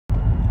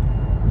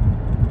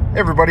Hey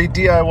everybody,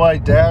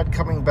 DIY Dad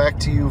coming back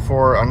to you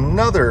for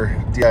another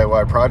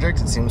DIY project.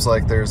 It seems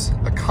like there's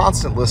a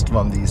constant list of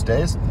them these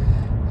days,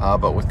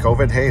 but with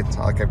COVID, hey, it's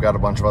not like I've got a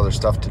bunch of other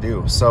stuff to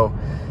do. So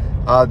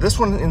this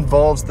one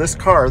involves this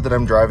car that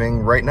I'm driving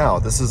right now.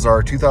 This is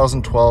our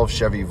 2012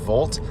 Chevy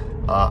Volt.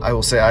 I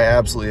will say I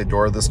absolutely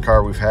adore this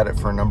car. We've had it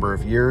for a number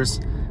of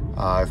years.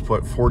 I've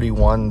put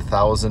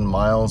 41,000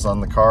 miles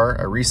on the car.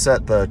 I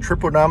reset the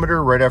trip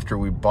odometer right after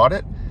we bought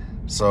it.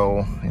 So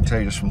I can tell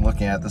you just from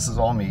looking at it, this is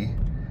all me.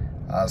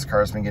 This car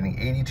has been getting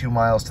 82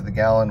 miles to the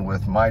gallon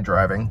with my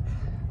driving.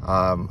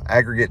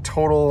 Aggregate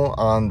total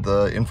on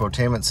the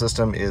infotainment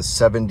system is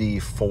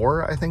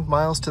 74, I think,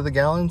 miles to the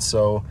gallon.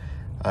 So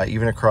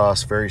even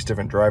across various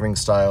different driving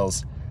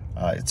styles,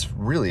 it's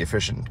really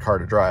efficient car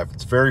to drive.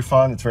 It's very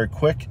fun, it's very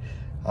quick.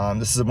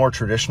 This is a more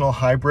traditional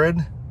hybrid,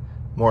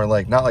 more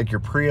like, not like your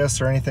Prius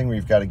or anything where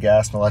you've got a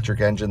gas and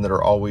electric engine that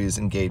are always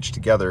engaged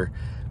together.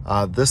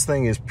 This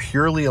thing is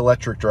purely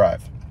electric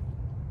drive,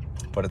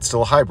 but it's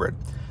still a hybrid.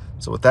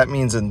 So what that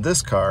means in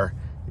this car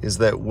is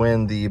that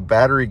when the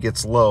battery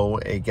gets low,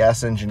 a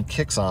gas engine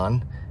kicks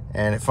on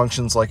and it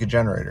functions like a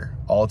generator.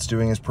 All it's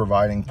doing is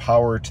providing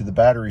power to the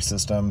battery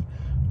system,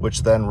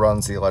 which then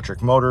runs the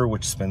electric motor,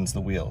 which spins the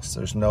wheels.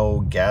 There's no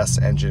gas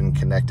engine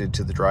connected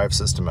to the drive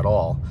system at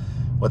all.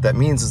 What that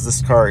means is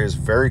this car is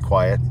very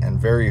quiet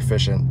and very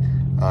efficient.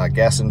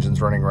 Gas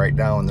engine's running right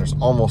now and there's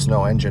almost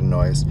no engine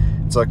noise.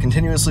 It's a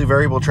continuously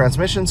variable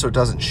transmission, so it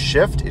doesn't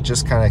shift, it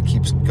just kind of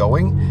keeps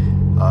going.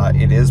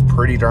 It is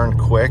pretty darn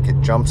quick. It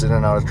jumps in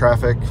and out of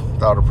traffic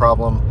without a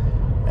problem,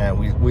 and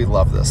we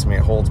love this. I mean,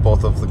 it holds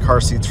both of the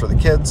car seats for the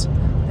kids,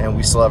 and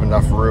we still have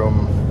enough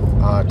room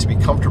to be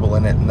comfortable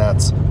in it, and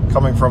that's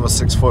coming from a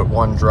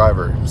 6'1"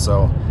 driver.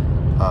 So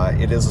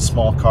it is a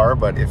small car,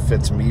 but it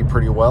fits me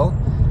pretty well,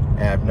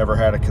 and I've never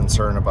had a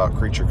concern about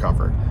creature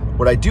comfort.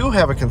 What I do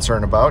have a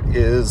concern about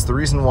is the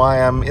reason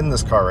why I'm in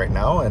this car right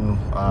now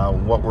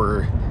and what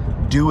we're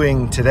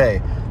doing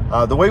today.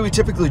 The way we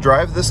typically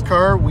drive this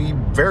car, we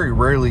very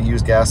rarely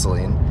use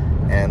gasoline,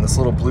 and this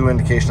little blue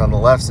indication on the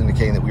left is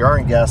indicating that we are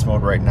in gas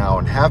mode right now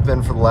and have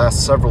been for the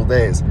last several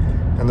days.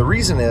 And the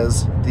reason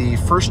is the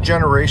first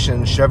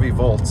generation Chevy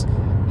Volts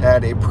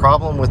had a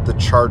problem with the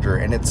charger,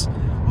 and it's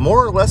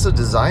more or less a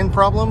design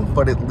problem,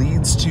 but it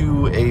leads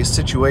to a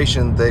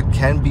situation that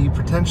can be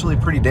potentially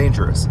pretty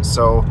dangerous.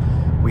 So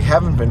we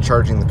haven't been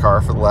charging the car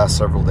for the last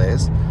several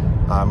days.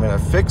 I'm going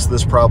to fix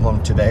this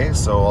problem today,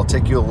 so I'll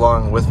take you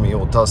along with me.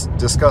 We'll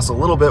discuss a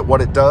little bit what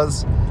it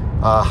does,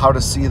 how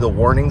to see the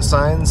warning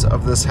signs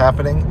of this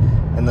happening,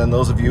 and then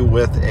those of you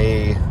with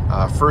a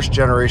first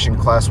generation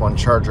class 1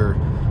 charger,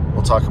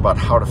 we'll talk about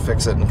how to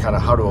fix it and kind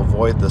of how to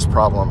avoid this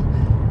problem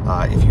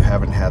if you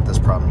haven't had this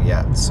problem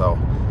yet. So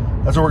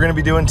that's what we're going to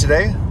be doing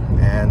today,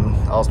 and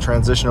I'll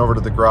transition over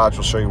to the garage.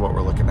 We'll show you what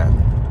we're looking at.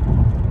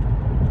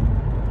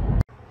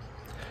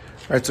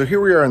 All right, so here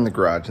we are in the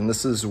garage, and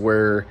this is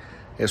where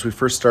as we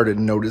first started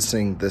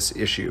noticing this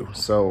issue.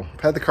 So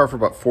I've had the car for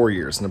about 4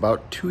 years, and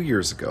about 2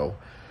 years ago,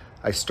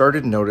 I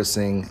started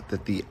noticing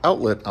that the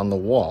outlet on the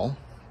wall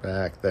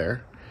back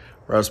there,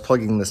 where I was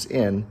plugging this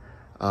in,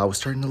 was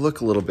starting to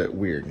look a little bit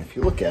weird. And if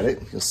you look at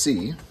it, you'll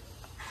see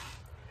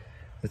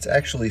it's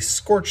actually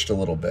scorched a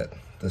little bit.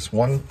 This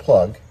one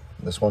plug,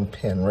 this one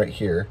pin right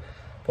here,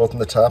 both in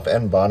the top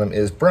and bottom,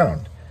 is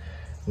brown.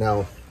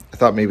 Now, I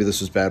thought maybe this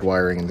was bad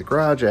wiring in the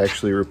garage. I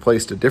actually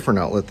replaced a different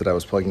outlet that I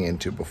was plugging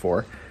into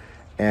before,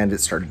 and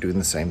it started doing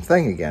the same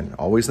thing again.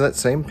 Always that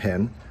same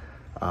pin,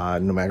 no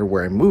matter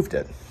where I moved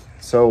it.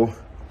 So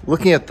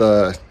looking at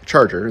the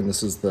charger, and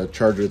this is the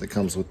charger that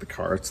comes with the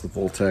car, it's the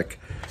VOLTEC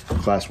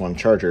class 1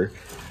 charger,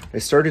 I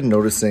started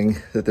noticing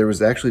that there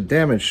was actually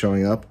damage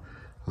showing up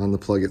on the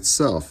plug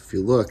itself. If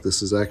you look,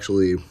 this is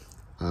actually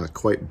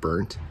quite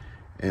burnt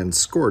and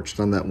scorched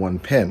on that one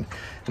pin.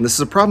 And this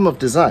is a problem of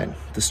design.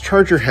 This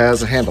charger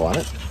has a handle on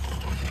it,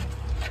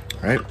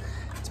 right?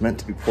 It's meant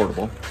to be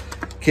portable.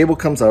 Cable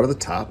comes out of the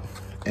top,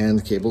 and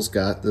the cable's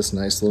got this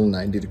nice little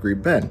 90-degree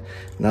bend.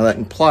 Now that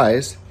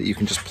implies that you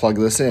can just plug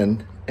this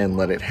in and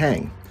let it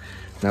hang.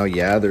 Now,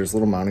 yeah, there's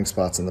little mounting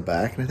spots in the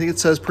back, and I think it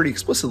says pretty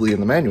explicitly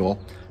in the manual,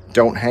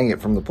 don't hang it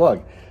from the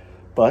plug,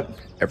 but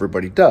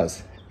everybody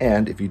does.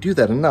 And if you do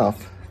that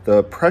enough,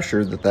 the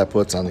pressure that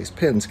puts on these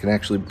pins can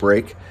actually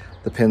break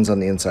the pins on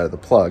the inside of the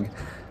plug,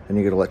 and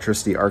you get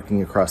electricity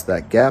arcing across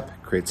that gap,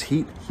 creates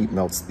heat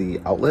melts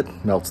the outlet,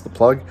 melts the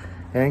plug,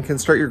 and can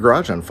start your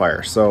garage on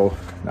fire. So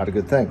not a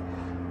good thing.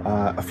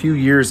 A few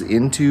years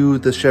into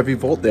the Chevy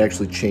Volt, they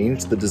actually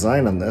changed the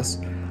design on this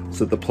so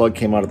that the plug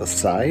came out of the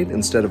side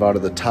instead of out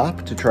of the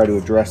top to try to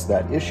address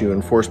that issue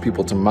and force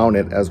people to mount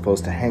it as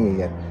opposed to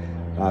hanging it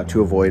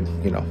to avoid,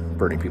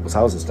 burning people's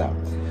houses down.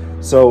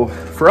 So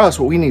for us,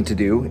 what we need to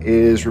do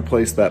is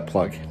replace that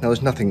plug. Now,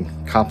 there's nothing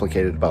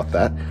complicated about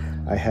that.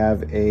 I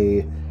have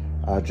a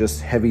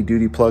just heavy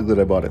duty plug that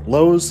I bought at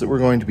Lowe's that we're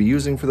going to be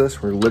using for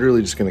this. We're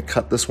literally just going to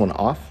cut this one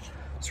off,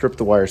 strip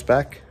the wires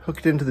back, hook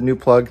it into the new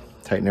plug,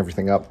 tighten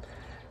everything up,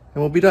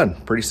 and we'll be done.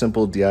 Pretty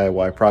simple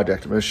DIY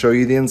project. I'm going to show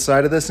you the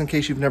inside of this in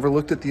case you've never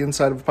looked at the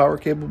inside of a power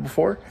cable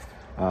before.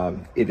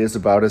 It is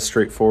about as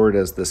straightforward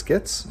as this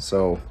gets.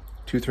 So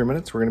 2-3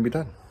 minutes, we're gonna be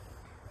done.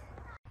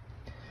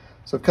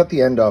 So I've cut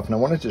the end off, and I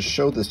wanted to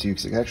show this to you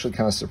because it actually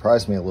kind of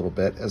surprised me a little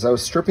bit. As I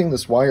was stripping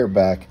this wire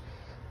back,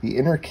 the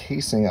inner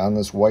casing on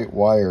this white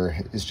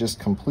wire is just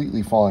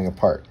completely falling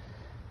apart.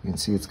 You can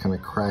see it's kind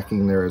of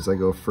cracking there as I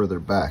go further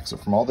back. So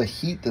from all the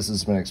heat this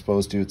has been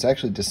exposed to, it's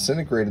actually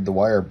disintegrated the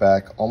wire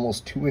back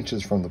almost 2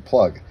 inches from the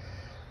plug.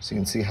 So you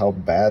can see how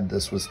bad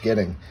this was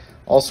getting.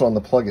 Also on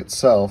the plug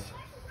itself,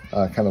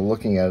 kind of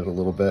looking at it a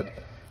little bit,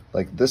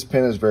 like this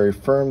pin is very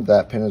firm,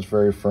 that pin is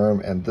very firm,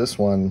 and this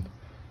one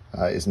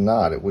is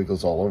not. It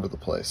wiggles all over the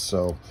place.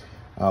 So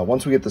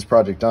once we get this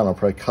project done, I'll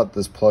probably cut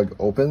this plug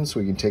open so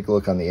we can take a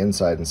look on the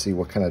inside and see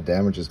what kind of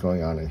damage is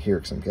going on in here,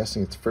 because I'm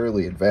guessing it's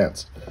fairly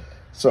advanced.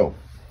 So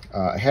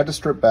I had to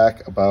strip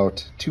back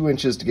about 2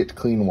 inches to get to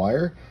clean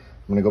wire.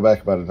 I'm going to go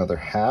back about another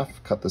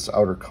half, cut this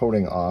outer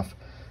coating off,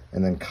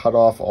 and then cut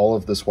off all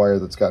of this wire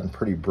that's gotten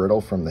pretty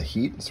brittle from the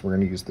heat. So we're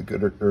going to use the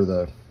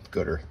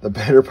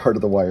better part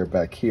of the wire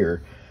back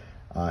here,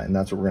 and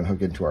that's what we're going to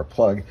hook into our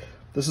plug.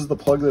 This is the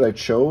plug that I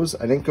chose.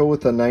 I didn't go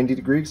with a 90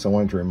 degree because I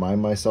wanted to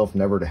remind myself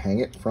never to hang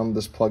it from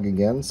this plug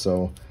again.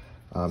 So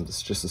this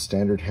is just a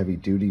standard heavy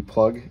duty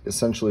plug.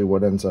 Essentially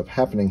what ends up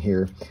happening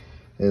here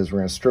is we're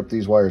going to strip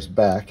these wires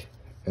back,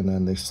 and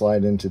then they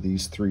slide into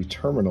these 3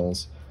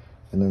 terminals,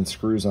 and then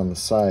screws on the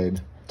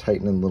side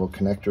tighten in little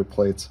connector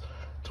plates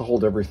to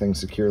hold everything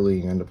securely.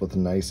 You end up with a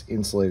nice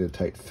insulated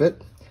tight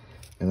fit,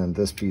 and then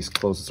this piece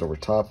closes over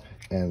top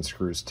and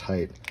screws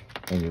tight,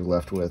 and you're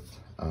left with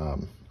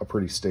a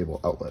pretty stable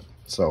outlet.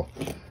 So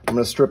I'm going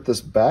to strip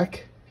this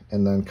back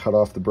and then cut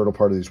off the brittle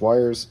part of these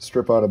wires,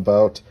 strip out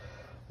about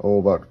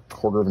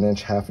 1/4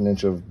 inch, 1/2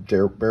 inch of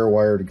bare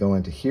wire to go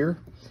into here,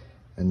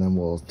 and then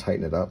we'll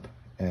tighten it up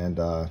and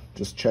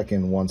just check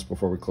in once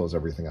before we close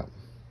everything up.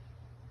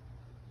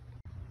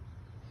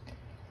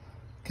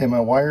 Okay,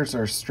 my wires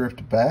are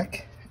stripped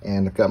back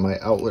and I've got my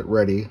outlet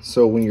ready.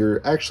 So when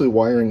you're actually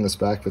wiring this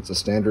back, if it's a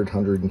standard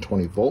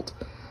 120 volt,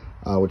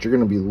 what you're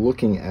going to be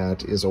looking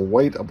at is a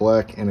white, a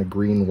black, and a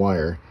green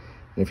wire.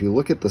 And if you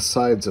look at the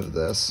sides of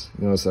this,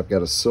 you notice I've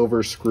got a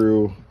silver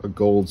screw, a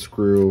gold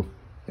screw,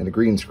 and a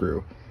green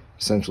screw.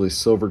 Essentially,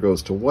 silver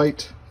goes to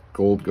white,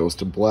 gold goes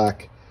to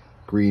black,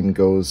 green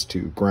goes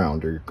to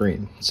ground or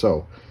green.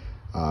 So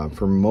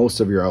for most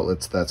of your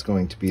outlets, that's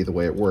going to be the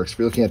way it works. If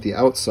you're looking at the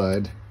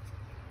outside,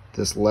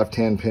 this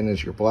left-hand pin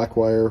is your black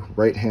wire,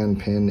 right-hand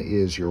pin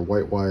is your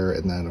white wire,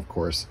 and then, of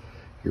course,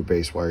 your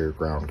base wire, your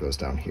ground, goes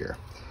down here.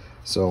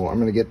 So I'm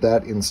going to get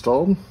that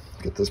installed,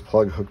 get this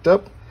plug hooked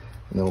up,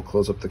 and then we'll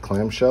close up the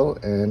clamshell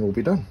and we'll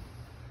be done.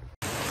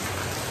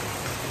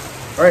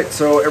 All right,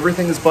 so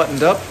everything is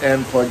buttoned up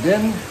and plugged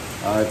in.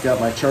 I've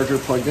got my charger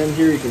plugged in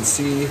here. You can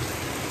see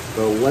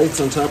the lights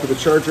on top of the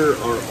charger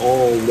are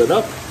all lit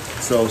up.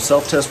 So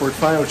self-test worked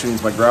fine, which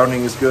means my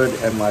grounding is good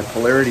and my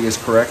polarity is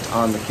correct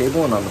on the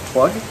cable and on the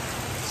plug.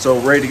 So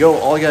ready to go.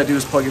 All I gotta do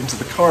is plug it into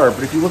the car.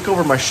 But if you look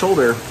over my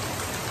shoulder,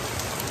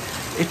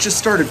 it just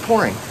started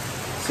pouring.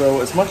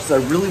 So as much as I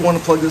really want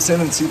to plug this in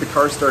and see the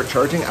car start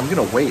charging, I'm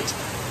gonna wait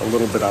a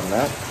little bit on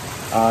that.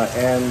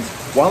 And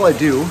while I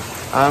do,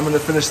 I'm gonna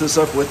finish this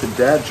up with a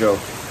dad joke.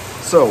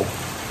 So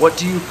what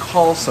do you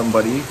call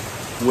somebody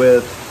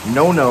with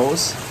no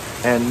nose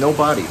and no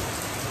body?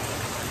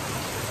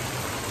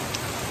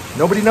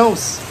 Nobody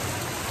knows.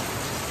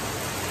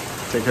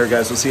 Take care,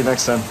 guys. We'll see you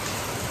next time.